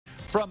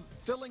From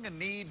filling a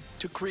need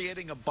to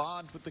creating a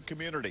bond with the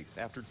community.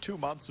 After 2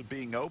 months of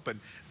being open,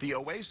 the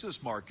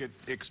Oasis Market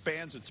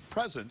expands its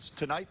presence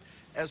tonight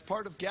as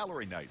part of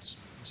Gallery Nights.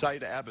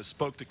 Saida Abbas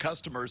spoke to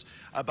customers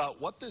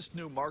about what this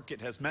new market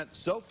has meant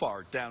so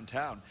far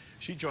downtown.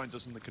 She joins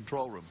us in the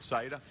control room.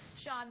 Saida?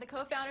 Sean, the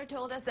co-founder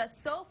told us that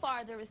so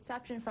far the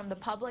reception from the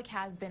public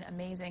has been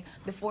amazing.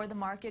 Before the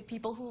market,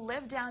 people who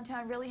live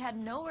downtown really had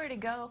nowhere to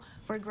go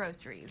for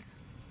groceries.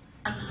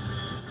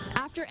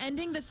 After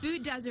ending the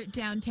food desert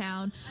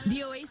downtown,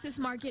 the Oasis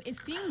Market is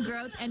seeing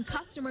growth and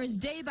customers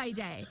day by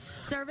day,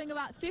 serving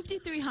about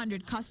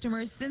 5,300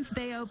 customers since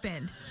they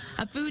opened.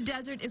 A food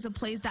desert is a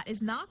place that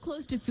is not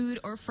close to food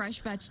or fresh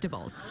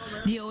vegetables.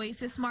 The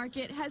Oasis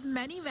Market has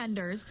many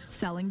vendors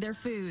selling their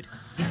food.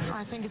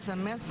 I think it's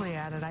immensely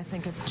added. I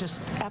think it's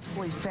just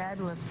absolutely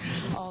fabulous.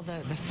 All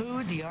the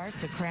food, the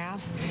arts, the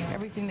crafts,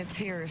 everything that's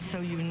here is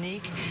so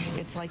unique.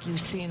 It's like you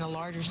see in the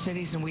larger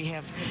cities, and we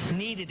have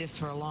needed this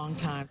for a long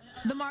time.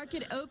 The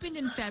market opened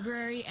in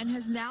February and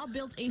has now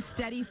built a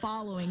steady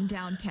following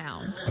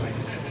downtown.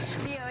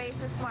 The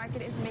Oasis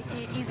Market is making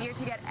it easier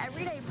to get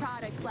everyday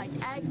products like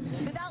eggs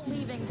without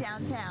leaving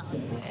downtown.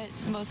 It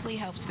mostly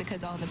helps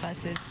because all the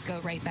buses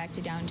go right back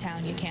to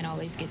downtown. You can't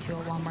always get to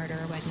a Walmart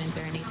or a Wegmans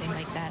or anything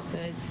like that, so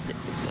it's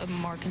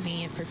more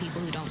convenient for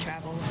people who don't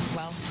travel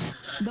well.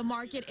 The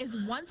market is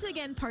once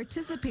again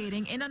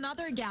participating in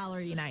another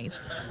Gallery Nights.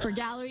 For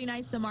Gallery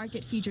Nights, the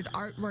market featured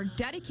artwork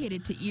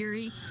dedicated to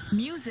YourErie,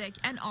 music,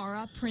 and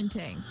aura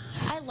printing.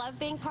 I love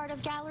being part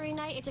of Gallery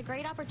Night. It's a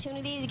great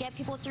opportunity to get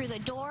people through the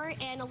door,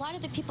 and a lot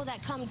of the people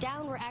that come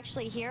down were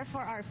actually here for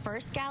our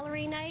first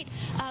Gallery Night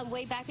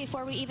way back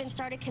before we even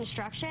started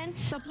construction.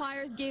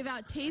 Suppliers gave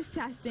out taste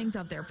testings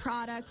of their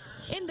products.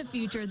 In the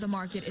future, the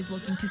market is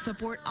looking to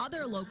support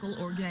other local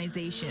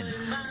organizations.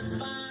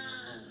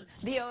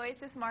 The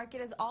Oasis Market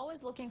is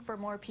always looking for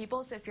more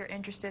people, so if you're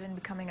interested in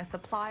becoming a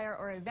supplier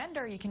or a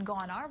vendor, you can go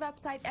on our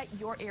website at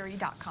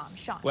YourErie.com.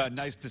 Sean? Well,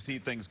 nice to see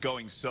things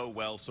going so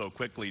well so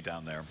quickly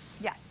down there.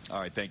 Yes.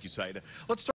 All right, thank you, Saida. Let's start